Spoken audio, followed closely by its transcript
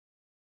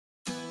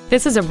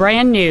This is a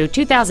brand new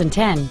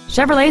 2010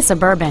 Chevrolet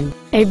Suburban,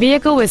 a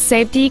vehicle with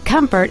safety,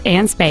 comfort,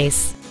 and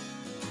space.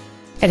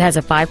 It has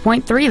a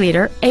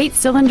 5.3-liter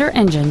 8-cylinder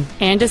engine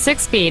and a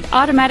 6-speed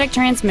automatic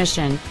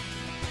transmission.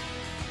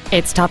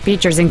 Its top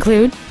features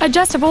include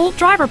adjustable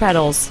driver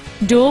pedals,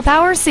 dual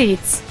power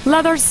seats,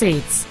 leather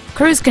seats,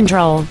 cruise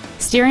control,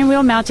 steering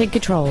wheel mounted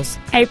controls,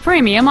 a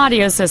premium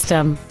audio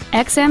system,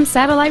 XM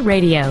satellite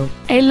radio,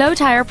 a low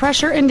tire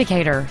pressure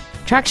indicator,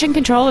 traction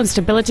control and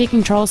stability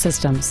control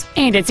systems,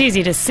 and it's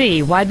easy to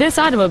see why this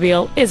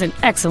automobile is an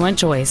excellent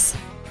choice.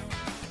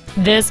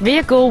 This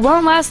vehicle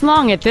won't last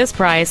long at this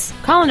price.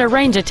 Call and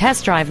arrange a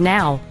test drive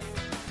now.